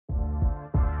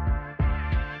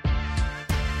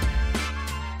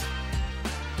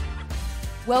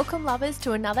Welcome, lovers,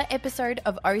 to another episode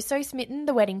of Oh So Smitten,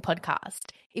 the wedding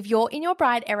podcast. If you're in your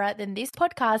bride era, then this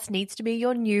podcast needs to be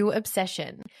your new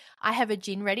obsession. I have a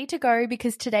gin ready to go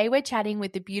because today we're chatting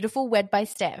with the beautiful Wed by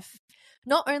Steph.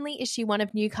 Not only is she one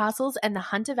of Newcastle's and the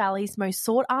Hunter Valley's most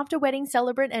sought-after wedding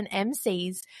celebrant and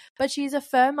MCs, but she is a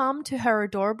fur mum to her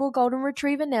adorable golden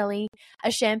retriever Nellie,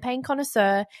 a champagne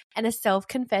connoisseur, and a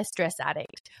self-confessed dress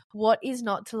addict. What is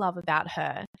not to love about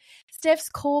her? Steph's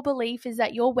core belief is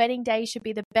that your wedding day should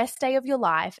be the best day of your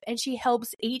life, and she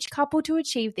helps each couple to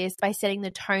achieve this by setting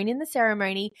the tone in the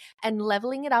ceremony and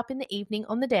leveling it up in the evening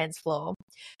on the dance floor.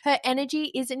 Her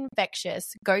energy is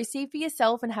infectious. Go see for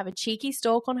yourself and have a cheeky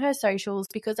stalk on her socials,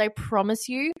 because I promise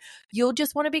you, you'll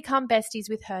just want to become besties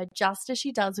with her just as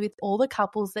she does with all the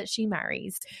couples that she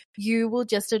marries. You will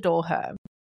just adore her.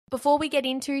 Before we get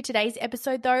into today's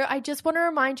episode though, I just want to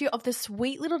remind you of the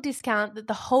sweet little discount that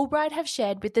the Whole Bride have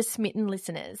shared with the Smitten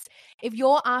listeners. If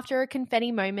you're after a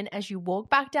confetti moment as you walk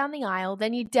back down the aisle,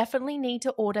 then you definitely need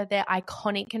to order their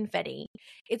iconic confetti.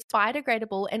 It's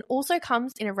biodegradable and also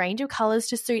comes in a range of colors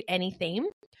to suit any theme.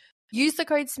 Use the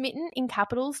code SMITTEN in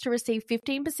capitals to receive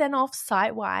 15% off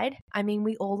site-wide. I mean,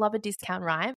 we all love a discount,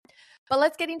 right? But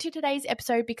let's get into today's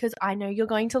episode because I know you're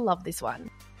going to love this one.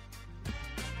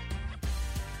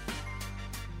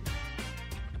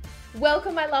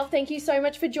 Welcome, my love. Thank you so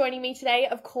much for joining me today.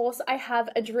 Of course, I have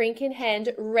a drink in hand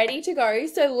ready to go,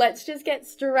 so let's just get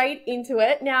straight into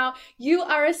it. Now, you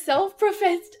are a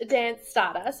self-professed dance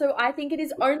starter, so I think it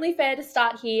is only fair to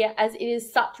start here as it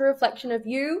is such a reflection of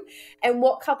you and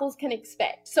what couples can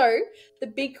expect. So, the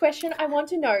big question I want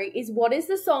to know is, what is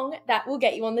the song that will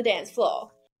get you on the dance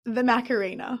floor? The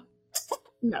Macarena.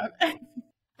 No,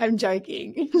 I'm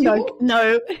joking.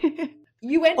 No.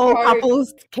 You went all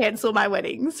couples cancel my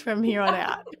weddings from here on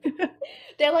out.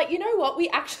 They're like, you know what? We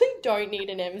actually don't need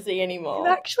an MC anymore.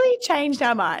 We've actually changed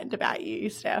our mind about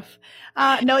you, Steph.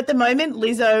 No, at the moment,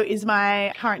 Lizzo is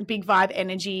my current big vibe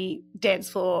energy dance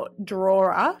floor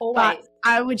drawer. Always. But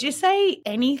I would just say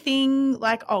anything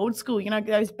like old school, you know,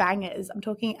 those bangers. I'm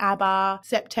talking ABBA,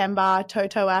 September,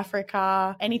 Toto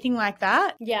Africa, anything like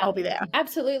that. Yeah, I'll be there.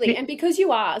 Absolutely. And because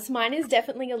you asked, mine is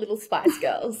definitely a little Spice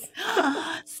Girls.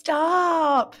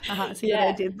 Stop. See what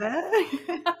I did there?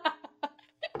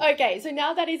 Okay, so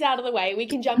now that is out of the way, we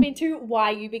can jump into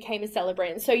why you became a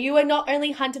celebrant. So you are not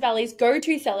only Hunter Valley's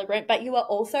go-to celebrant, but you are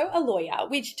also a lawyer,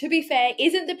 which, to be fair,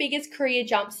 isn't the biggest career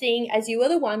jump, seeing as you are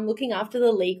the one looking after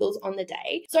the legals on the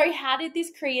day. So how did this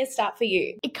career start for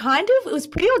you? It was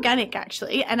pretty organic,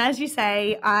 actually. And as you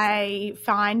say, I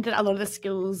find that a lot of the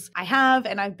skills I have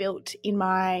and I've built in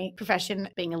my profession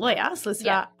being a lawyer,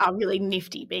 solicitor, are really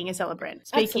nifty being a celebrant.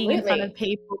 Speaking in front of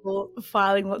people,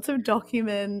 filing lots of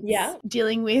documents,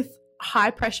 dealing with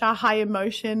high pressure, high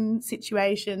emotion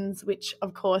situations, which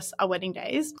of course are wedding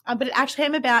days. But it actually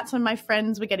came about some of my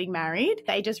friends were getting married.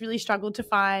 They just really struggled to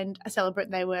find a celebrant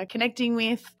they were connecting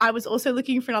with. I was also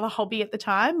looking for another hobby at the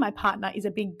time. My partner is a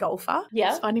big golfer. I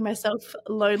was finding myself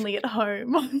lonely at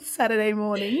home on Saturday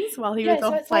mornings while he was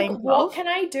off playing golf. What can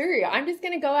I do? I'm just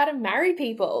going to go out and marry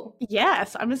people.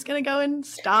 Yes, I'm just going to go and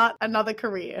start another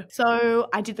career. So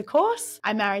I did the course.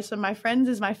 I married some of my friends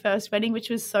as my first wedding,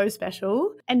 which was so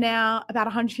special. And now about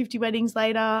 150 weddings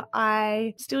later,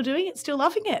 I'm still doing it, still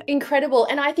loving it. Incredible.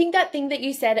 And I think that thing that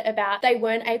you said about they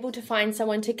weren't able to find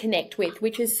someone to connect with,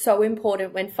 which is so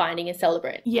important when finding a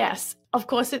celebrant. Yes. Of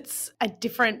course, it's a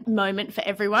different moment for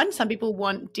everyone. Some people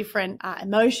want different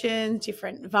emotions,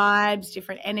 different vibes,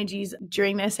 different energies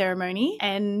during their ceremony.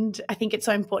 And I think it's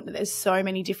so important that there's so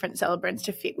many different celebrants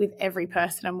to fit with every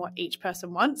person and what each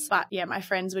person wants. But yeah, my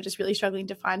friends were just really struggling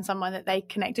to find someone that they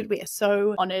connected with.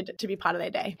 So honored to be part of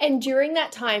their day. And during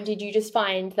that time, did you just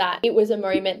find that it was a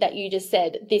moment that you just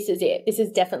said, this is it. This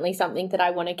is definitely something that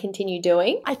I want to continue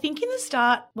doing? I think in the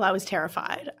start, I was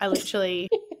terrified. I literally...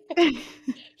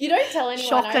 You don't tell anyone.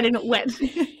 Shocked I didn't wet.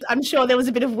 I'm sure there was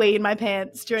a bit of wee in my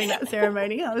pants during that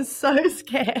ceremony. I was so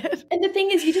scared. And the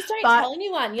thing is, you just don't tell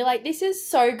anyone. You're like, this is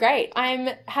so great. I'm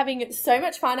having so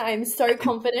much fun. I am so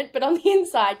confident. But on the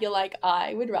inside, you're like,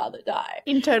 I would rather die.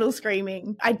 In total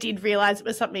screaming. I did realise it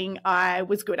was something I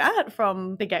was good at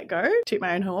from the get-go, toot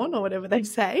my own horn or whatever they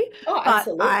say. Oh, but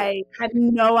absolutely. I had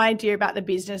no idea about the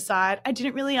business side. I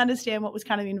didn't really understand what was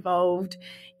kind of involved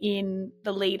in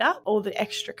the lead up, all the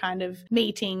extra kind of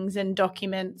meetings and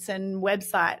documents and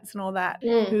websites and all that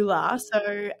hoola.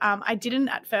 So I didn't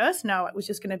at first know it was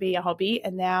just going to be a hobby,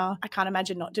 and now I can't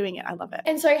imagine not doing it. I love it.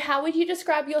 And so how would you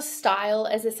describe your style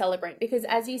as a celebrant? Because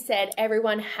as you said,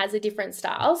 everyone has a different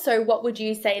style. So what would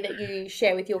you say that you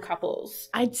share with your couples?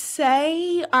 I'd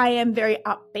say I am very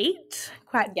upbeat,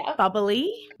 quite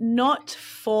bubbly, not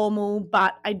formal,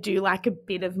 but I do like a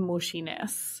bit of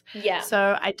mushiness. Yeah.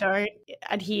 So I don't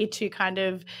adhere to kind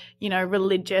of,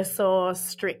 religious or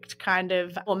strict kind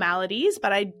of formalities,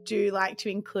 but I do like to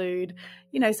include,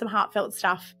 some heartfelt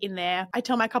stuff in there. I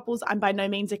tell my couples I'm by no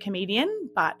means a comedian,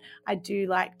 but I do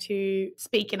like to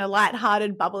speak in a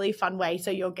lighthearted, bubbly, fun way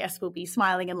so your guests will be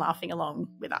smiling and laughing along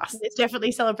with us. There's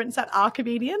definitely celebrants that are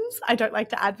comedians. I don't like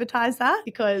to advertise that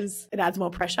because it adds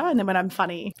more pressure. And then when I'm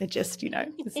funny, it just,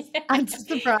 adds a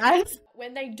surprise.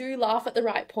 When they do laugh at the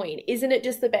right point, isn't it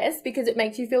just the best? Because it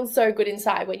makes you feel so good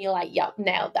inside when you're like, yup,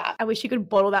 nailed that. I wish you could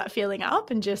bottle that feeling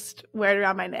up and just wear it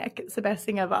around my neck. It's the best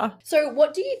thing ever. So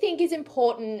what do you think is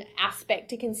important aspect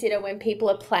to consider when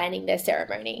people are planning their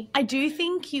ceremony? I do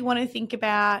think you want to think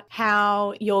about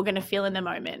how you're going to feel in the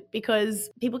moment, because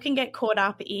people can get caught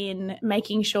up in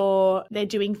making sure they're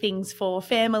doing things for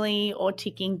family or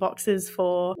ticking boxes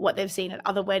for what they've seen at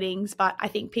other weddings. But I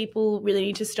think people really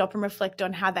need to stop and reflect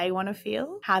on how they want to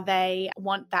feel, how they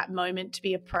want that moment to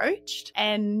be approached.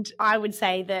 And I would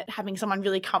say that having someone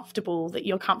really comfortable that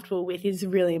you're comfortable with is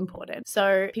really important.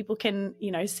 So people can,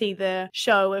 see the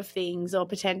show of things or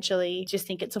potentially just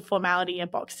think it's a formality, a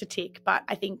box to tick. But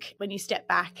I think when you step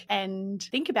back and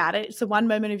think about it, it's the one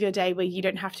moment of your day where you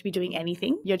don't have to be doing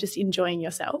anything. You're just enjoying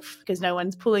yourself because no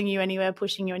one's pulling you anywhere,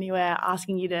 pushing you anywhere,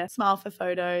 asking you to smile for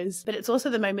photos. But it's also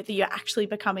the moment that you're actually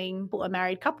becoming a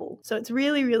married couple. So it's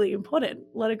really, really important.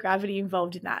 A lot of gravity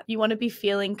involved in that. You want to be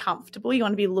feeling comfortable. You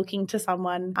want to be looking to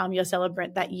someone, your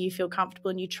celebrant, that you feel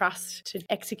comfortable and you trust to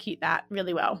execute that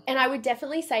really well. And I would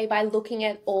definitely say by looking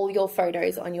at all your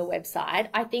photos on your website,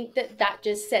 I think that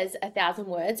just says 1,000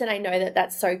 words. And I know that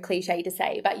that's so cliche to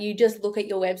say, but you just look at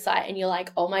your website and you're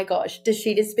like, oh my gosh, does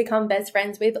she just become best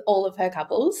friends with all of her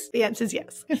couples? The answer is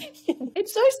yes.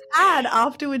 It's so sad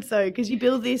afterwards though, because you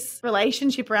build this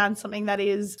relationship around something that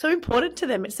is so important to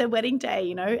them. It's their wedding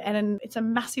day, and it's a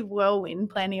massive whirlwind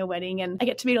planning a wedding, and I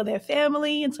get to meet all their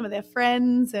family and some of their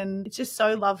friends, and it's just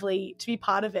so lovely to be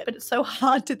part of it. But it's so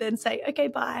hard to then say, okay,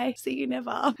 bye, see you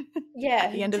never. Yeah.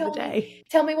 At the end of the day.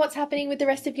 Tell me what's happening with the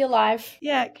rest of your life.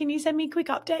 Yeah. Can you send me quick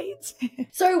updates?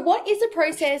 So what is the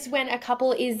process when a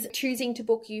couple is choosing to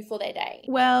book you for their day?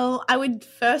 Well, I would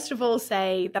first of all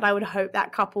say that I would hope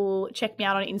that couple check me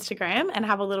out on Instagram and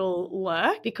have a little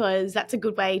lurk, because that's a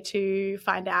good way to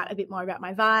find out a bit more about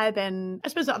my vibe and I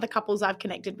suppose the other couples I've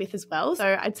connected with as well.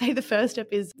 So I'd say the first step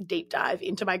is deep dive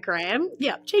into my gram.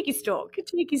 Yeah, cheeky stalk.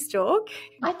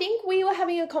 I think we were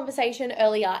having a conversation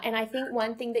earlier, and I think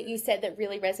one thing that you said that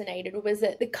really resonated was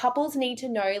that the couples need to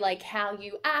know like how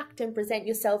you act and present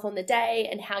yourself on the day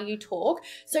and how you talk.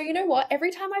 So you know what?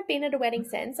 Every time I've been at a wedding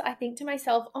since, I think to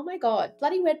myself, oh my God,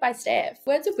 bloody wed by Steph.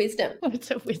 Words of wisdom.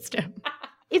 Words of wisdom.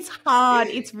 It's hard.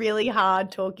 It's really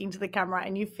hard talking to the camera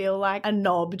and you feel like a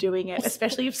knob doing it,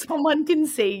 especially if someone can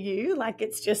see you. Like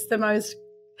it's just the most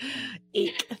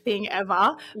eek thing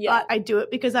ever. Yeah. But I do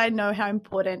it because I know how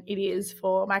important it is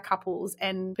for my couples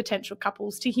and potential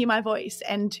couples to hear my voice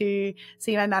and to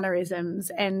see my mannerisms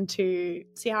and to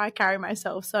see how I carry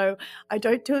myself. So I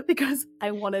don't do it because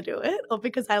I want to do it or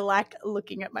because I like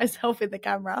looking at myself in the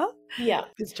camera. Yeah.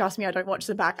 Because trust me, I don't watch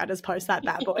the back. I just post that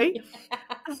bad boy.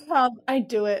 I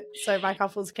do it so my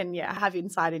couples can have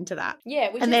insight into that.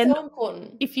 Yeah, which is so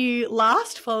important. If you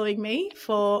last following me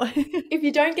for if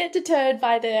you don't get deterred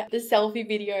by the selfie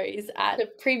videos at the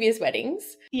previous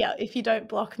weddings. Yeah, if you don't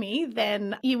block me,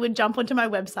 then you would jump onto my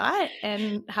website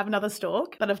and have another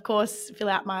stalk. But of course, fill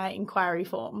out my inquiry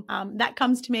form. That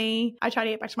comes to me. I try to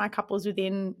get back to my couples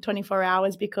within 24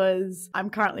 hours because I'm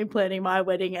currently planning my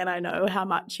wedding and I know how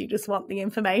much you just want the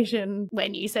information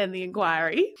when you send the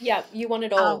inquiry. Yeah, you want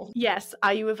it all. Yes.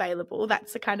 Are you available?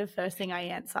 That's the kind of first thing I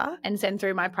answer and send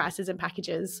through my prices and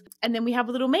packages. And then we have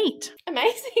a little meet.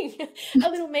 Amazing. A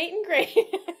little meet and greet.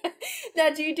 Now,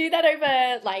 do you do that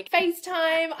over like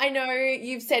FaceTime? I know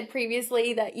you've said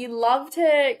previously that you love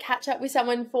to catch up with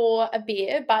someone for a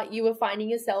beer, but you were finding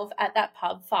yourself at that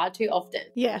pub far too often.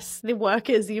 Yes. The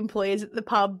workers, the employees at the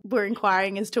pub were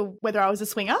inquiring as to whether I was a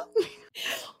swinger.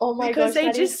 Oh my gosh,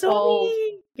 that is gold.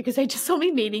 Because they just saw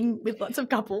me meeting with lots of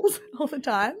couples all the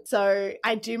time. So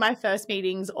I do my first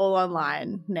meetings all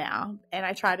online now and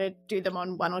I try to do them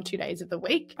on 1 or 2 days of the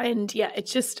week. And yeah,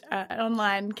 it's just an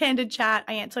online candid chat.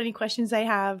 I answer any questions they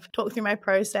have, talk through my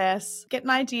process, get an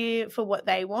idea for what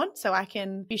they want so I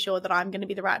can be sure that I'm going to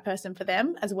be the right person for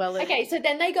them as well as... Okay, so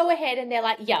then they go ahead and they're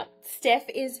like, yeah, Steph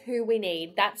is who we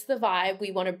need. That's the vibe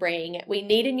we want to bring. We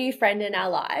need a new friend in our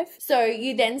life. So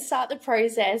you then start the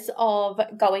process of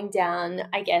going down,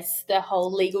 I guess, the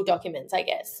whole legal documents, I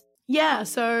guess. Yeah,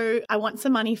 so I want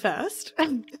some money first.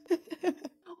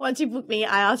 once you book me,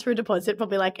 I ask for a deposit,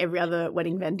 probably like every other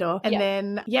wedding vendor. And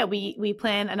then, we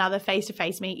plan another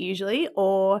face-to-face meet usually,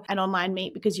 or an online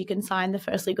meet, because you can sign the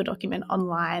first legal document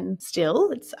online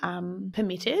still. It's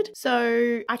permitted.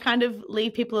 So I kind of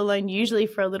leave people alone usually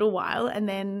for a little while and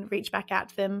then reach back out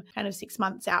to them kind of 6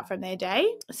 months out from their day,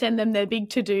 send them their big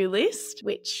to-do list,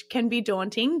 which can be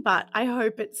daunting, but I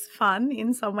hope it's fun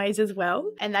in some ways as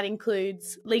well. And that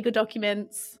includes legal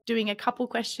documents, doing a couple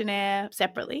questionnaire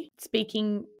separately,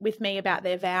 speaking with me about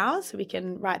their vows, so we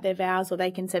can write their vows, or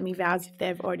they can send me vows if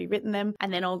they've already written them,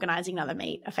 and then organising another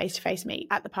meet, a face-to-face meet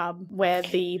at the pub where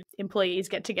the employees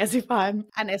get to guess if I'm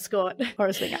an escort or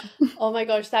a swinger. Oh my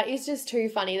gosh, that is just too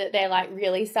funny that they're like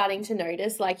really starting to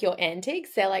notice like your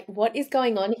antics. They're like, what is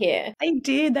going on here? They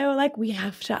did. They were like, we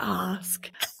have to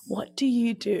ask, what do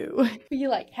you do?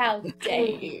 You're like, how dare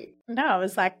you? No, I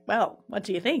was like, well, what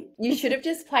do you think? You should have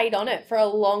just played on it for a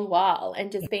long while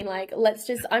and just been like,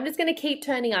 I'm just going to keep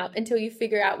turning up until you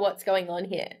figure out what's going on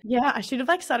here. Yeah, I should have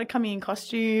like started coming in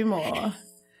costume or,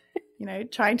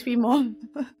 trying to be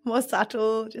more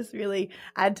subtle, just really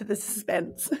add to the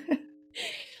suspense.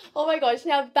 Oh my gosh.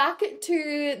 Now back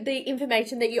to the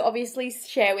information that you obviously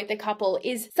share with the couple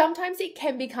is sometimes it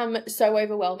can become so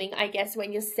overwhelming, I guess,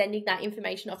 when you're sending that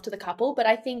information off to the couple. But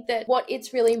I think that what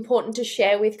it's really important to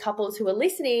share with couples who are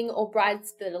listening or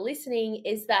brides that are listening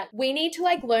is that we need to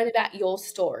like learn about your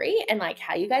story and like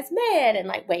how you guys met and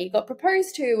like where you got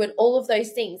proposed to and all of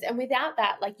those things. And without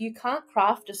that, like you can't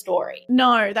craft a story.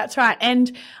 No, that's right.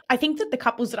 And I think that the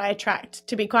couples that I attract,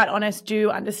 to be quite honest, do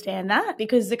understand that,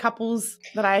 because the couples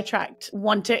that I attract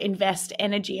want to invest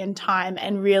energy and time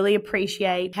and really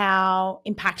appreciate how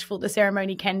impactful the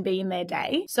ceremony can be in their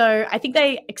day. So I think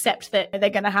they accept that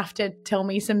they're going to have to tell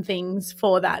me some things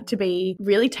for that to be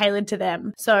really tailored to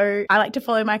them. So I like to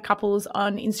follow my couples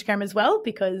on Instagram as well,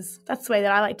 because that's the way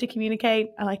that I like to communicate.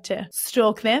 I like to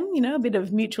stalk them, a bit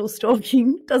of mutual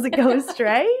stalking doesn't go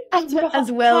astray. as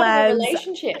well as a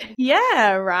relationship.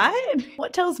 Yeah, right.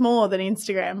 What tells more than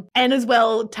Instagram? And as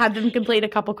well, to have them complete a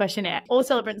couple questionnaire. All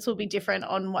celebrants will be different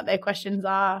on what their questions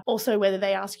are. Also, whether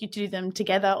they ask you to do them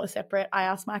together or separate. I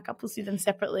ask my couples to do them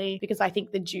separately because I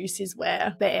think the juice is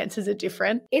where their answers are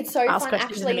different. It's so fun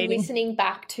actually listening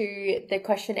back to the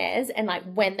questionnaires and like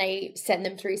when they send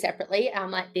them through separately,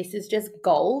 I'm like, this is just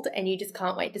gold and you just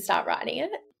can't wait to start writing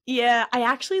it. Yeah, I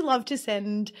actually love to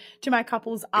send to my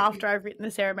couples after I've written the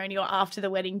ceremony or after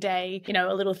the wedding day,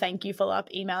 a little thank you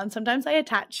follow-up email. And sometimes I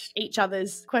attach each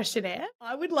other's questionnaire.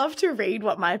 I would love to read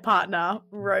what my partner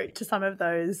wrote to some of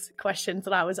those questions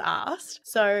that I was asked.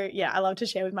 So yeah, I love to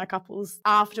share with my couples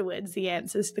afterwards the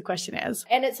answers to the questionnaires.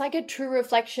 And it's like a true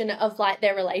reflection of like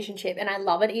their relationship. And I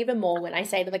love it even more when I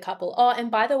say to the couple, oh, and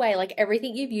by the way, like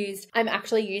everything you've used, I'm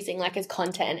actually using like as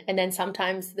content. And then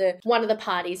sometimes one of the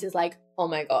parties is like, oh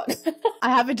my God. I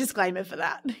have a disclaimer for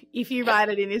that. If you write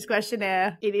it in this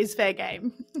questionnaire, it is fair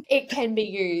game. It can be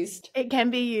used. It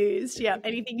can be used. Yeah.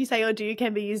 Anything you say or do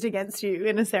can be used against you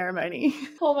in a ceremony.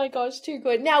 Oh my gosh, too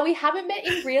good. Now, we haven't met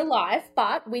in real life,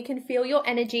 but we can feel your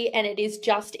energy and it is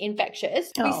just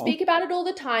infectious. We speak about it all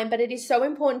the time, but it is so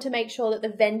important to make sure that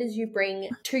the vendors you bring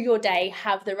to your day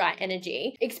have the right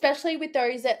energy, especially with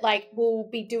those that like will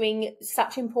be doing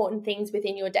such important things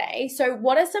within your day. So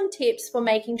what are some tips for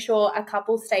making sure a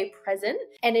couple stay present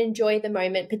and enjoy the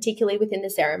moment, particularly within the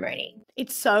ceremony?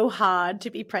 It's so hard to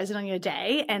be present on your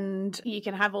day, and you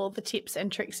can have all the tips and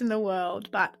tricks in the world,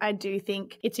 but I do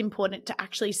think it's important to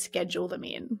actually schedule them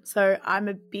in. So I'm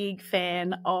a big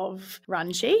fan of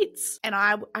run sheets, and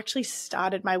I actually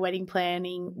started my wedding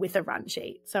planning with a run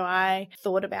sheet. So I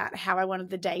thought about how I wanted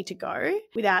the day to go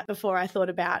before I thought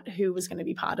about who was going to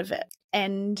be part of it.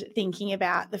 And thinking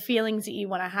about the feelings that you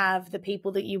want to have, the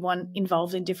people that you want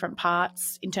involved in different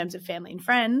parts in terms of family and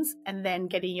friends, and then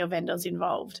getting your vendors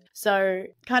involved. So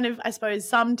kind of, I suppose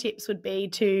some tips would be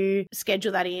to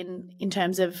schedule that in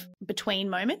terms of between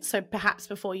moments. So perhaps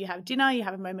before you have dinner, you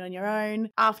have a moment on your own.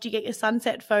 After you get your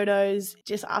sunset photos,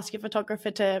 just ask your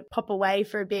photographer to pop away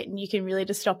for a bit and you can really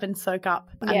just stop and soak up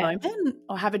a moment,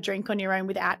 or have a drink on your own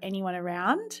without anyone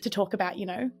around to talk about,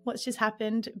 what's just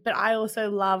happened. But I also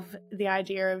love the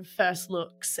idea of first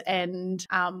looks and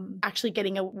actually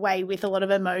getting away with a lot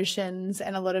of emotions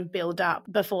and a lot of build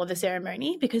up before the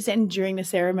ceremony, because then during the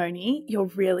ceremony ceremony,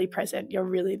 you're really present. You're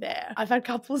really there. I've had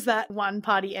couples that one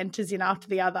party enters in after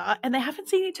the other and they haven't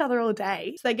seen each other all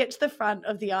day. So they get to the front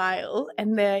of the aisle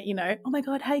and they're, you know, oh my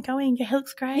God, how you going? Your hair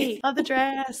looks great. Love the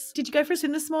dress. Did you go for a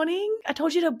swim this morning? I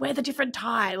told you to wear the different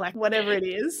tie, like whatever it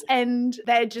is. And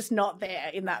they're just not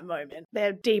there in that moment.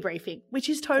 They're debriefing, which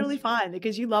is totally fine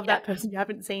because you love that person. You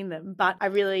haven't seen them. But I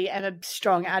really am a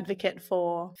strong advocate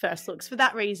for first looks for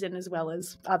that reason as well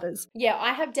as others. Yeah,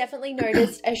 I have definitely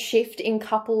noticed a shift in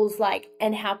couples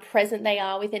and how present they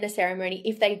are within a ceremony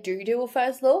if they do a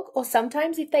first look, or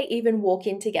sometimes if they even walk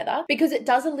in together, because it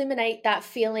does eliminate that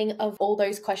feeling of all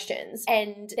those questions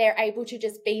and they're able to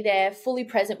just be there fully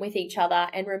present with each other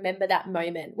and remember that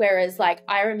moment. Whereas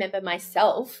I remember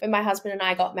myself when my husband and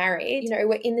I got married,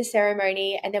 we're in the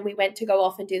ceremony and then we went to go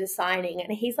off and do the signing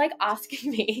and he's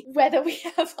asking me whether we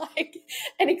have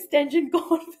an extension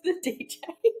cord for the DJ.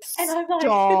 And I'm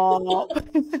stop.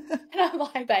 And I'm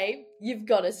like, babe, you've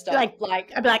got to stop. I'd be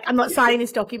like, I'm not signing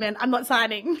this document. I'm not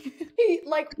signing.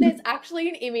 There's actually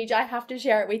an image. I have to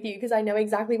share it with you because I know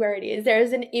exactly where it is. There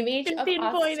is an image of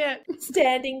us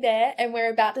standing there and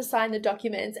we're about to sign the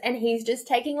documents and he's just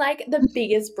taking the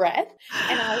biggest breath.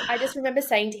 And I just remember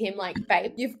saying to him,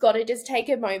 babe, you've got to just take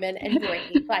a moment and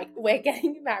breathe. We're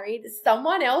getting married.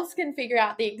 Someone else can figure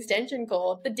out the extension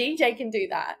cord. The DJ can do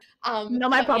that. Not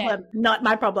my problem. Yeah. Not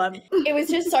my problem. It was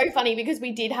just so funny because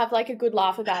we did have a good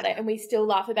laugh about it and we still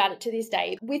laugh about it to this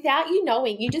day. Without you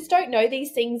knowing, you just don't know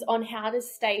these things on how to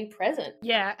stay present.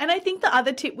 Yeah. And I think the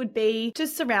other tip would be to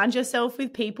surround yourself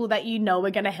with people that you know are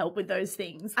going to help with those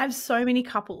things. I have so many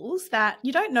couples that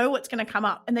you don't know what's going to come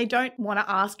up and they don't want to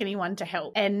ask anyone to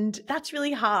help. And that's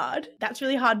really hard. That's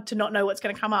really hard to not know what's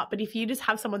going to come up. But if you just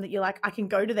have someone that you're I can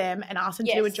go to them and ask them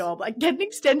to do a job, get an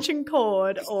extension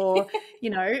cord or,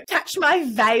 attach my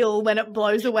veil when it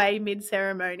blows away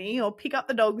mid-ceremony or pick up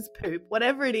the dog's poop,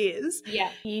 whatever it is. Yeah.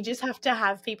 You just have to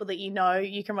have people that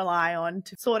you can rely on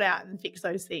to sort out and fix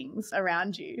those things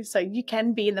around you. So you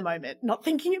can be in the moment, not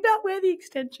thinking about where the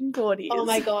extension cord is. Oh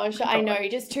my gosh, I know.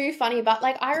 Just too funny. But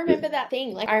I remember that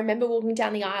thing. I remember walking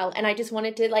down the aisle and I just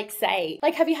wanted to say,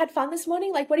 have you had fun this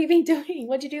morning? What have you been doing?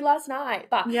 What'd you do last night?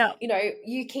 But,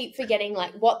 you keep forgetting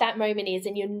what that moment is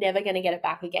and you're never going to get it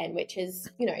back again, which is,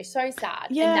 so sad.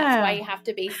 Yeah. And that's why you have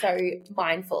to be so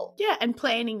mindful. Yeah. And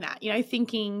planning that,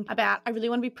 thinking about, I really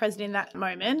want to be present in that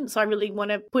moment. So I really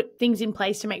want to put things in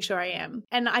place to make sure I am.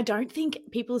 And I don't think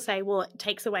people say, well, it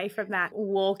takes away from that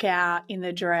walk out in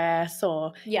the dress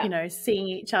or, seeing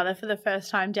each other for the first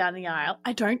time down the aisle.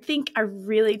 I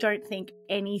really don't think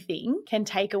anything can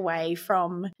take away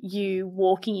from you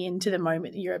walking into the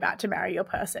moment that you're about to marry your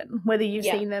person, whether you've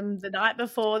seen them the night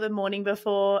before, the morning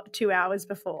before, 2 hours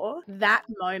before, that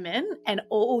moment and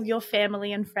all your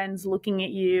family and friends looking at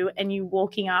you and you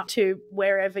walking up to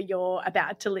wherever you're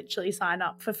about to literally sign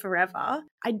up for forever.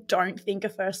 I don't think a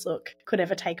first look could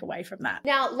ever take away from that.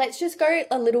 Now, let's just go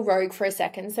a little rogue for a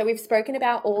second. So we've spoken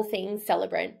about all things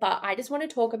Celebrant, but I just want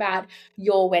to talk about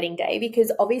your wedding day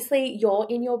because obviously you're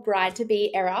in your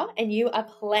bride-to-be era and you are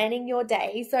planning your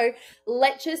day. So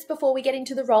let's just, before we get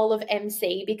into the role of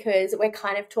MC, because we're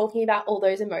kind of talking about all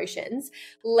those emotions,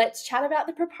 let's chat about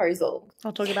the proposal.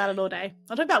 I'll talk about it all day.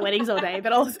 I'll talk about weddings all day,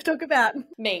 but I'll also talk about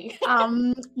me.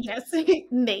 Yes,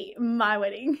 me, my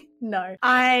wedding. No,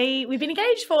 we've been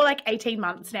engaged for 18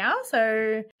 months now,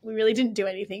 so we really didn't do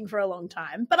anything for a long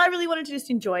time, but I really wanted to just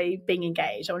enjoy being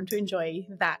engaged. I wanted to enjoy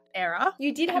that era.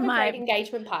 You did have a great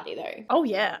engagement party though. Oh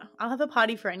yeah, I'll have a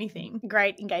party for anything.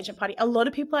 Great engagement party. A lot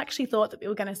of people actually thought that we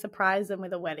were going to surprise them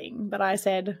with a wedding, but I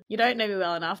said, you don't know me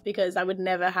well enough because I would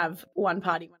never have one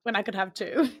party when I could have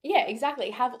two. Yeah, exactly.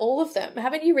 Have all of them.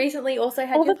 Haven't you recently also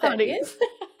had all your the parties?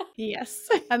 Yes,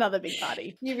 another big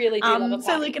party. You really do love a party.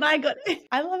 So Luke and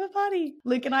I love a party.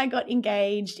 Luke and I got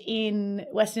engaged in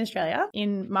Western Australia,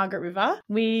 in Margaret River.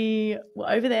 We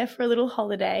were over there for a little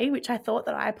holiday, which I thought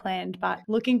that I planned, but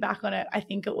looking back on it, I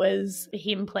think it was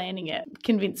him planning it,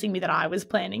 convincing me that I was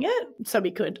planning it, so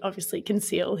we could obviously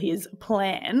conceal his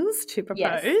plans to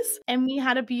propose. Yes. And we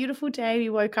had a beautiful day. We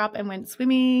woke up and went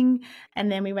swimming,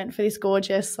 and then we went for this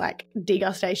gorgeous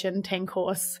degustation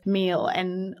 10-course meal,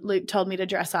 and Luke told me to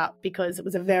dress up because it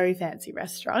was a very fancy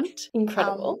restaurant.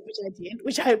 Incredible. Which I did,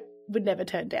 which I would never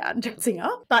turn down dressing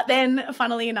up. But then,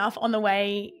 funnily enough, on the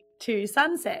way to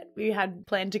sunset, we had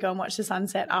planned to go and watch the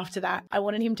sunset after that. I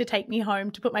wanted him to take me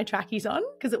home to put my trackies on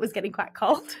because it was getting quite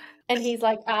cold. And he's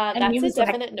like, And he that's a was like,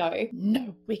 definite no.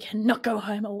 no, we cannot go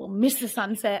home or we'll miss the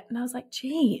sunset. And I was like,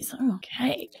 geez,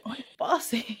 okay, like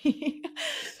bossy.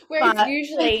 Whereas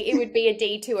usually it would be a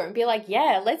detour and be like,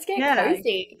 yeah, let's get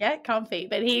cozy. Get comfy.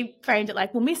 But he framed it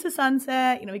like, we'll miss the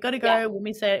sunset, we got to go, we'll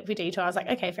miss it if we detour. I was like,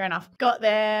 okay, fair enough. Got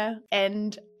there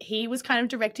and he was kind of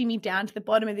directing me down to the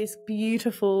bottom of this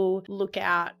beautiful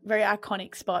lookout, very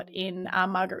iconic spot in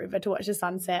Margaret River to watch the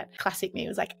sunset. Classic me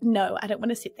was like, no, I don't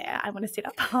want to sit there. I want to sit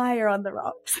up higher on the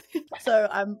rocks. So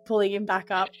I'm pulling him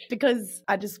back up because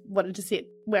I just wanted to sit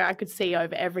where I could see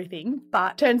over everything.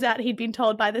 But turns out he'd been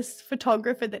told by this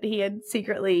photographer that he had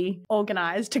secretly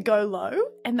organised to go low.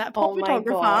 And that poor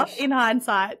photographer, in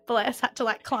hindsight, bless, had to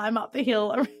like climb up the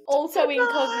hill. Also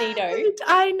incognito.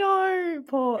 I know.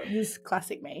 Poor, this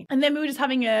classic me. And then we were just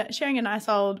sharing a nice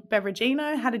old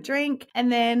beveragino, had a drink.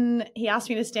 And then he asked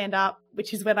me to stand up,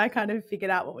 which is when I kind of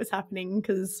figured out what was happening,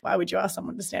 because why would you ask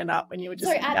someone to stand up when you were just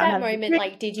at that moment,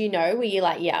 like, did you know? Were you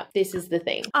like, yeah, this is the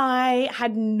thing? I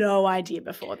had no idea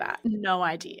before that. No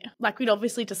idea. Like, we'd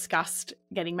obviously discussed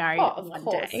getting married one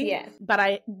day. Yeah. But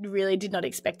I really did not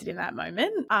expect it in that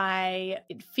moment. I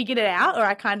figured it out, or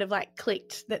I kind of like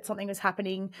clicked that something was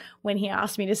happening when he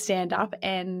asked me to stand up,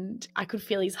 and I could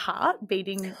feel his heart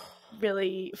beating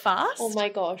really fast. Oh my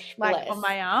gosh. Like on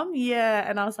my arm. Yeah.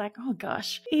 And I was like, oh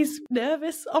gosh, he's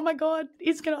nervous. Oh my God,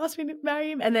 he's going to ask me to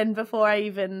marry him. And then before I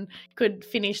even could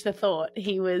finish the thought,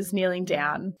 he was kneeling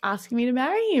down asking me to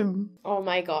marry him. Oh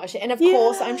my gosh. And of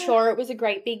course, I'm sure it was a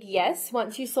great big yes.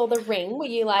 Once you saw the ring, were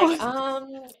you like,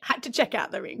 Had to check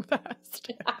out the ring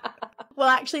first. Well,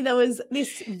 actually, there was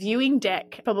this viewing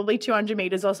deck probably 200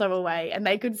 meters or so away, and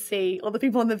they could see, all the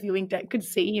people on the viewing deck could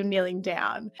see him kneeling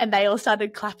down, and they all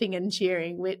started clapping and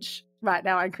cheering, which right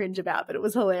now I cringe about, but it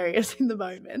was hilarious in the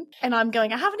moment. And I'm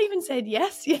going, I haven't even said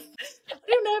yes yet. I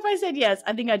don't know if I said yes.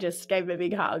 I think I just gave him a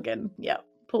big hug and,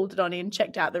 pulled it on in,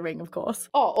 checked out the ring, of course.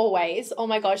 Oh, always. Oh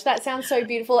my gosh, that sounds so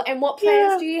beautiful. And what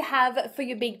plans do you have for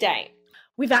your big day?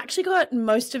 We've actually got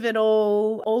most of it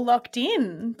all locked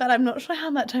in, but I'm not sure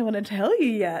how much I want to tell you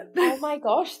yet. Oh my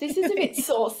gosh, this is a bit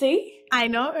saucy. I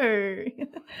know.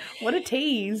 What a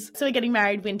tease. So we're getting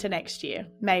married winter next year,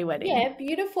 May wedding. Yeah,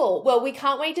 beautiful. Well, we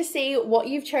can't wait to see what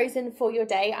you've chosen for your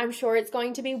day. I'm sure it's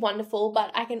going to be wonderful,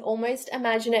 but I can almost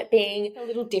imagine it being a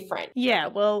little different. Yeah,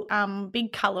 well,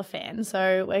 big colour fan.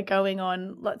 So we're going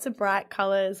on lots of bright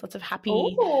colours, lots of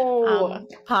happy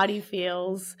party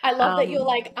feels. I love that you're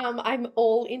like, I'm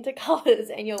all into colours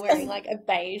and you're wearing like a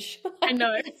beige. I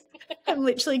know. I'm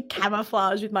literally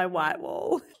camouflaged with my white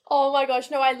wall. Oh my gosh,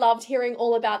 no, I loved hearing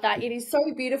all about that. It is so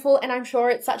beautiful, and I'm sure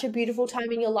it's such a beautiful time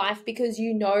in your life because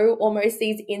you know almost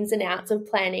these ins and outs of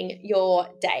planning your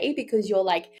day because you're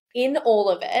like in all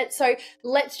of it. So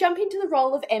let's jump into the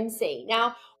role of MC.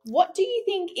 Now, what do you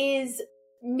think is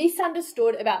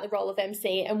misunderstood about the role of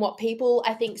MC and what people,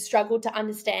 I think, struggle to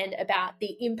understand about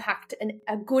the impact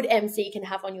a good MC can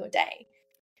have on your day?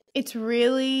 It's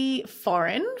really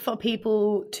foreign for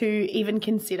people to even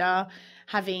consider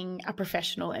having a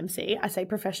professional MC. I say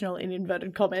professional in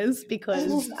inverted commas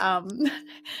because I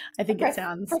think it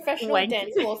sounds professional wanky.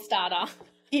 Dance floor starter.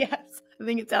 Yes, I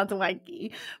think it sounds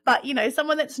wanky. But,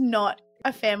 someone that's not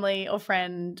a family or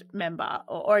friend member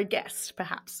or a guest,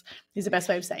 perhaps, is the best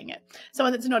way of saying it.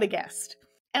 Someone that's not a guest.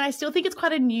 And I still think it's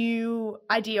quite a new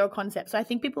idea or concept. So I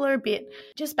think people are a bit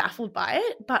just baffled by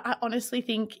it. But I honestly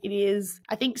think it is,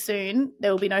 I think soon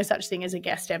there will be no such thing as a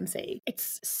guest MC.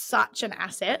 It's such an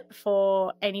asset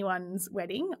for anyone's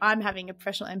wedding. I'm having a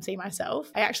professional MC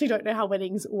myself. I actually don't know how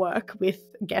weddings work with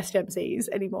guest MCs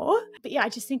anymore. But yeah, I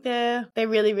just think they're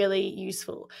really, really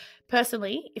useful.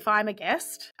 Personally, if I'm a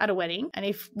guest at a wedding and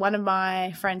if one of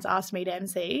my friends asked me to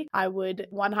MC, I would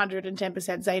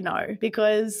 110% say no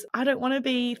because I don't want to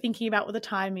be thinking about what the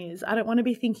time is. I don't want to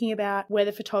be thinking about where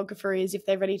the photographer is if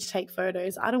they're ready to take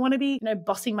photos. I don't want to be,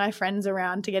 bossing my friends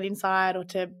around to get inside or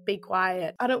to be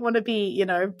quiet. I don't want to be,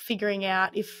 figuring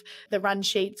out if the run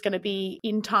sheet's going to be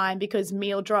in time because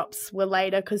meal drops were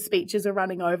later because speeches are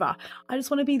running over. I just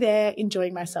want to be there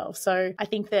enjoying myself. So I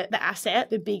think that the asset,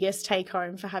 the biggest take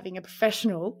home for having a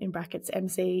professional, in brackets,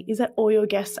 MC, is that all your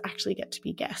guests actually get to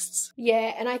be guests.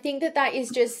 Yeah, and I think that is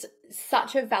just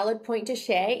such a valid point to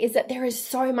share is that there is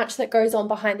so much that goes on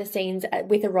behind the scenes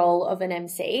with the role of an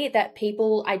MC that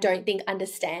people, I don't think,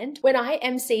 understand. When I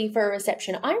MC for a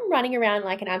reception, I'm running around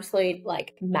like an absolute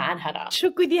mad hatter.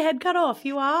 Shook with your head cut off,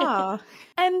 you are.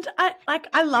 And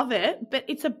I love it, but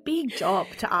it's a big job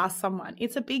to ask someone.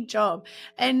 It's a big job.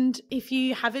 And if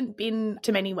you haven't been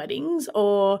to many weddings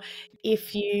or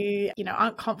if you,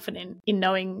 aren't confident in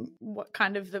knowing what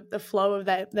kind of the flow of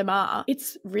them are,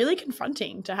 it's really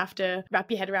confronting to have to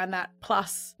wrap your head around that,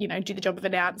 plus, you know, do the job of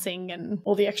announcing and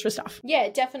all the extra stuff. Yeah,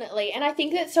 definitely. And I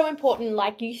think that's so important.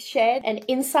 Like, you shared an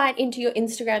insight into your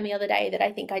Instagram the other day that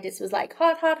I think I just was like,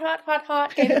 heart,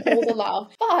 gave it all the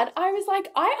love. But I was like,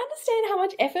 I understand how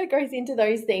much effort goes into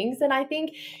those things. And I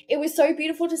think it was so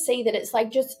beautiful to see that it's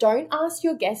like, just don't ask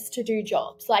your guests to do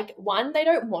jobs. Like, one, they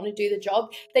don't want to do the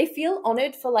job. They feel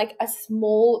honored for like a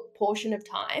small portion of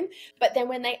time. But then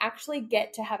when they actually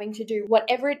get to having to do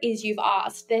whatever it is you've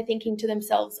asked, they're thinking to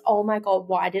themselves, oh my God,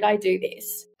 why did I do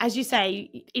this? As you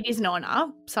say, it is an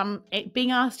honour.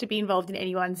 Being asked to be involved in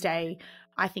anyone's day,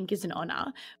 I think, is an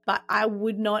honour. But I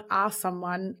would not ask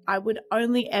someone, I would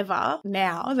only ever,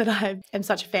 now that I am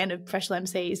such a fan of professional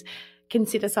MCs,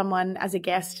 consider someone as a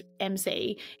guest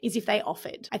MC is if they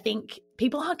offered. I think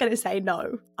people aren't going to say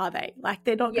no, are they? Like,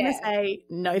 they're not going to say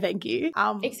no, thank you.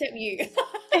 Except you.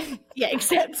 Yeah,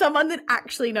 except someone that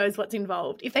actually knows what's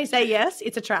involved. If they say yes,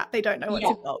 it's a trap. They don't know what's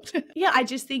involved. Yeah, I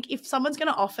just think if someone's going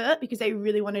to offer it because they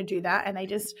really want to do that and they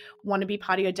just want to be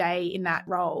part of your day in that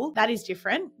role, that is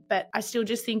different. But I still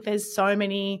just think there's so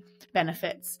many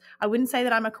benefits. I wouldn't say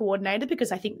that I'm a coordinator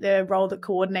because I think the role that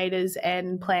coordinators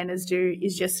and planners do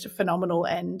is just phenomenal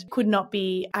and could not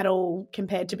be at all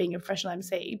compared to being a professional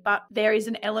MC. But there is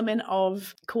an element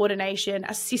of coordination,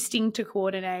 assisting to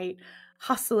coordinate,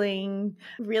 hustling,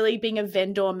 really being a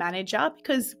vendor manager,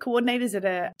 because coordinators that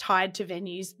are tied to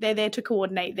venues, they're there to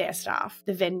coordinate their staff,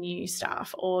 the venue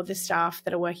staff or the staff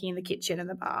that are working in the kitchen and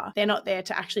the bar. They're not there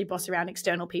to actually boss around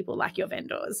external people like your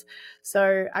vendors.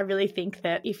 So I really think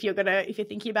that if you're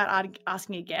thinking about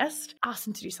asking a guest, ask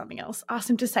them to do something else. Ask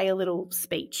them to say a little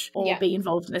speech or be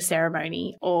involved in the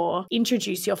ceremony or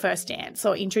introduce your first dance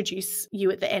or introduce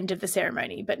you at the end of the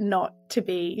ceremony, but not to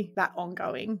be that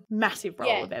ongoing massive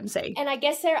role of MC. And I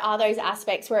guess there are those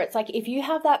aspects where it's like, if you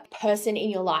have that person in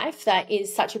your life that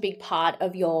is such a big part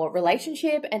of your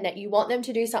relationship and that you want them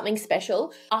to do something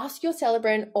special, ask your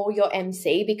celebrant or your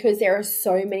MC, because there are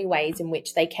so many ways in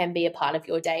which they can be a part of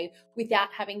your day without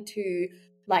having to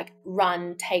like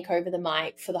take over the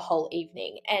mic for the whole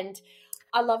evening. And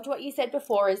I loved what you said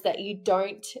before, is that you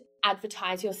don't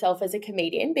advertise yourself as a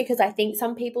comedian, because I think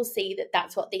some people see that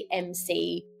that's what the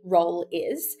MC role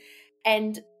is.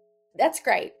 And that's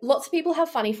great. Lots of people have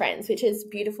funny friends, which is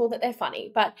beautiful that they're funny,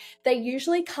 but they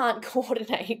usually can't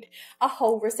coordinate a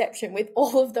whole reception with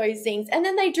all of those things. And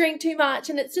then they drink too much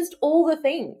and it's just all the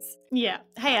things. Yeah.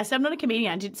 Hey, I said I'm not a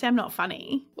comedian. I didn't say I'm not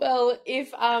funny. Well,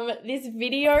 if this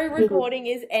video recording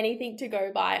is anything to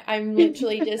go by, I'm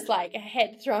literally just like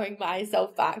head throwing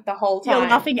myself back the whole time. You're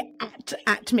laughing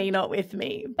at me, not with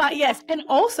me. But yes, and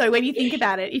also when you think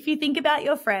about it, if you think about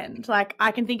your friend, like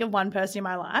I can think of one person in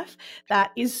my life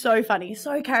that is so funny,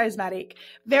 so charismatic,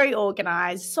 very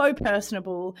organized, so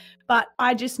personable, but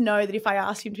I just know that if I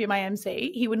asked him to be my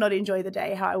MC, he would not enjoy the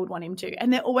day how I would want him to.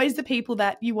 And they're always the people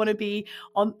that you want to be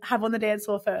have on the dance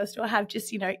floor first, or have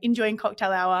just, enjoying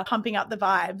cocktail hour, pumping up the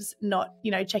vibes, not,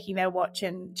 checking their watch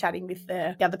and chatting with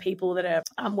the other people that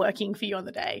are working for you on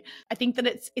the day. I think that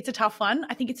it's a tough one.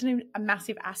 I think it's a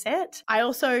massive asset. I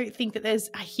also think that there's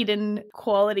hidden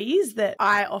qualities that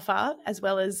I offer, as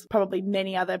well as probably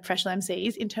many other professional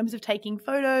MCs, in terms of taking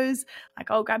photos. Like,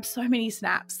 I'll grab so many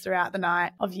snaps throughout the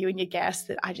night of you and your guests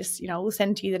that I just, will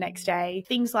send to you the next day.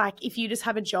 Things like if you just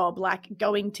have a job, like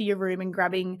going to your room and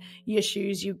grabbing your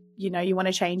shoes you want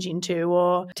to change into,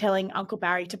 or telling Uncle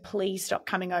Barry to please stop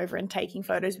coming over and taking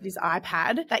photos with his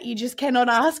iPad, that you just cannot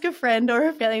ask a friend or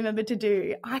a family member to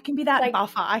do. I can be that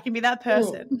buffer. I can be that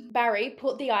person. Barry,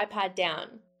 put the iPad down.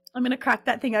 I'm going to crack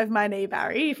that thing over my knee,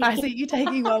 Barry, if I see you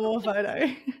taking one more photo.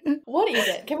 What is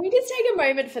it? Can we just take a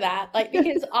moment for that?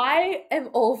 Because I am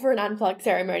all for an unplugged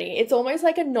ceremony. It's almost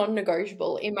like a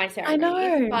non-negotiable in my ceremonies.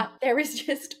 I know. But there is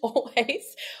just always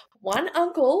one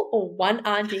uncle or one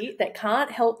auntie that can't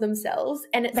help themselves.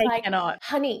 And it's cannot.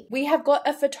 Honey, we have got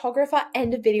a photographer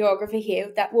and a videographer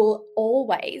here that will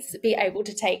always be able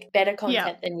to take better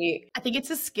content than you. I think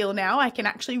it's a skill now. I can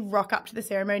actually rock up to the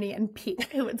ceremony and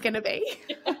pick who it's going to be.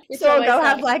 So I'll go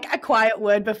have a quiet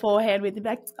word beforehand with them,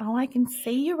 like, oh, I can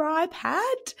see your iPad.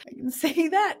 I can see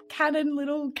that Canon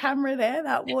little camera there,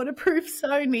 that waterproof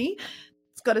Sony.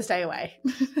 Got to stay away.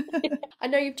 I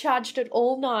know you've charged it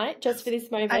all night just for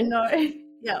this moment. I know.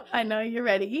 Yeah, I know you're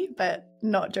ready, but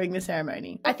not during the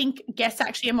ceremony. I think guests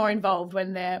actually are more involved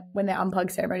when they're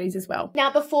unplugged ceremonies as well.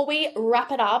 Now, before we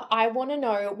wrap it up, I want to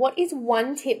know, what is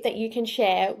one tip that you can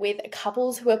share with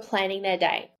couples who are planning their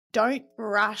day? Don't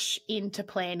rush into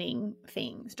planning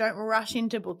things. Don't rush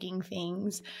into booking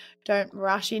things. Don't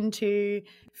rush into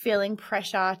feeling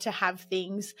pressure to have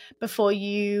things before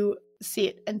you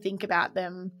sit and think about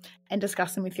them and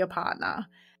discuss them with your partner.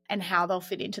 and how they'll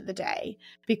fit into the day,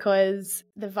 because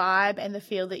the vibe and the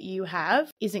feel that you have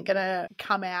isn't going to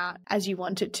come out as you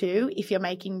want it to if you're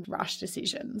making rush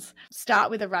decisions.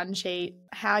 Start with a run sheet,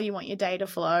 how you want your day to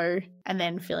flow, and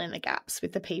then fill in the gaps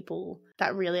with the people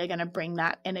that really are going to bring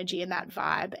that energy and that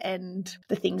vibe and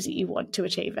the things that you want to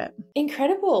achieve it.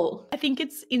 Incredible. I think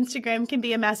Instagram can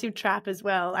be a massive trap as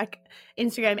well. Like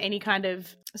Instagram, any kind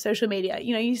of social media,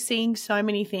 you're seeing so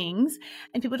many things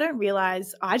and people don't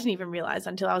realize, I didn't even realize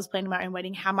until I was planning my own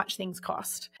wedding, how much things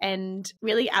cost, and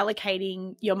really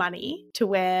allocating your money to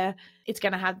where it's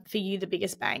going to have for you the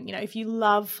biggest bang. If you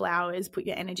love flowers, put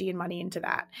your energy and money into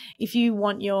that. If you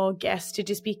want your guests to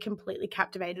just be completely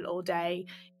captivated all day,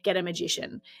 get a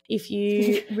magician. If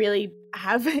you really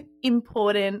have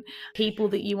important people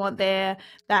that you want there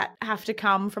that have to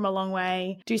come from a long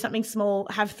way, do something small,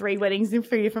 have 3 weddings in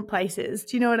 3 different places.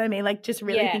 Do you know what I mean? Like just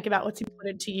really think about what's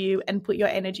important to you and put your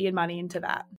energy and money into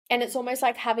that. And it's almost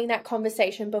like having that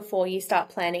conversation before you start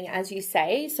planning, as you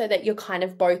say, so that you're kind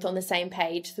of both on the same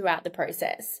page throughout the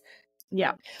process.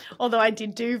 Yeah. Although I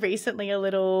did do recently a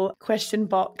little question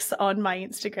box on my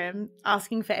Instagram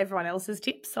asking for everyone else's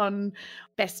tips on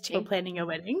best tips for planning your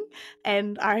wedding.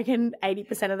 And I reckon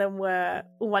 80% of them were,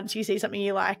 once you see something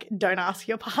you like, don't ask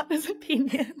your partner's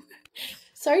opinion.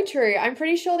 So true. I'm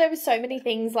pretty sure there were so many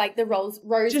things like the rose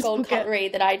gold cutlery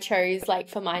that I chose like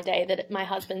for my day that my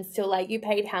husband's still like, you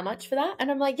paid how much for that?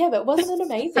 And I'm like, yeah, but wasn't it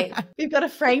amazing? We've got a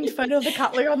framed photo of the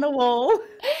cutlery on the wall.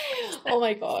 Oh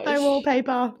my gosh. No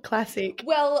wallpaper. Classic.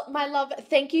 Well, my love,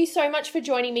 thank you so much for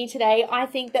joining me today. I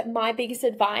think that my biggest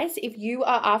advice, if you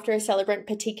are after a celebrant,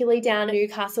 particularly down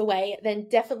Newcastle Way, then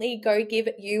definitely go give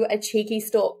you a cheeky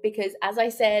stalk, because as I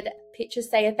said, pictures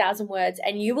say 1,000 words,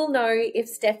 and you will know if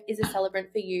Steph is a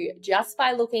celebrant for you just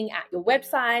by looking at your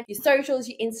website, your socials,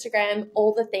 your Instagram,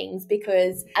 all the things,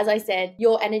 because as I said,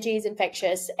 your energy is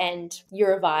infectious and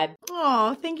you're a vibe.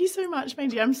 Oh, thank you so much, my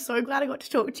dear. I'm so glad I got to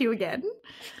talk to you again.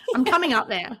 I'm coming up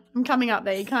there. You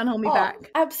can't hold me back.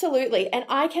 Absolutely. And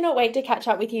I cannot wait to catch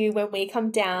up with you when we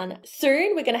come down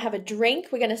soon. We're going to have a drink.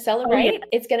 We're going to celebrate. Oh, yeah.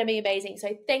 It's going to be amazing. So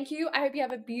thank you. I hope you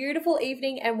have a beautiful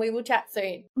evening and we will chat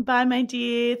soon. Bye, my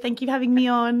dear. Thank you for having me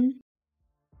on.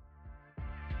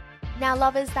 Now,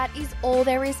 lovers, that is all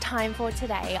there is time for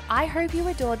today. I hope you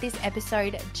adored this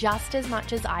episode just as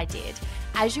much as I did.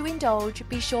 As you indulge,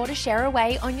 be sure to share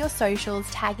away on your socials,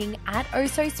 tagging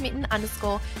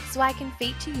 @ohsosmitten_ so I can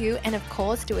feature you and of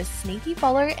course do a sneaky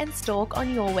follow and stalk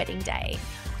on your wedding day.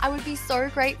 I would be so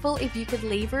grateful if you could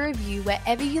leave a review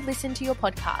wherever you listen to your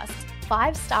podcast,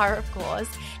 5-star of course,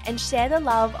 and share the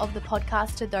love of the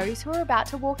podcast to those who are about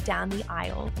to walk down the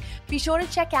aisle. Be sure to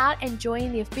check out and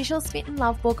join the official Smitten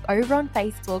Love book over on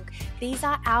Facebook. These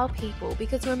are our people,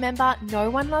 because remember,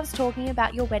 no one loves talking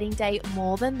about your wedding day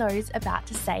more than those about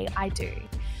to say I do.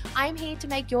 I'm here to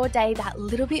make your day that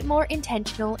little bit more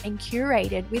intentional and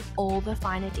curated with all the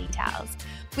finer details.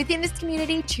 Within this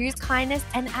community, choose kindness,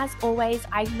 and as always,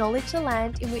 I acknowledge the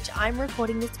land in which I'm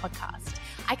recording this podcast.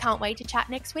 I can't wait to chat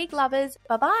next week, lovers.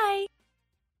 Bye-bye.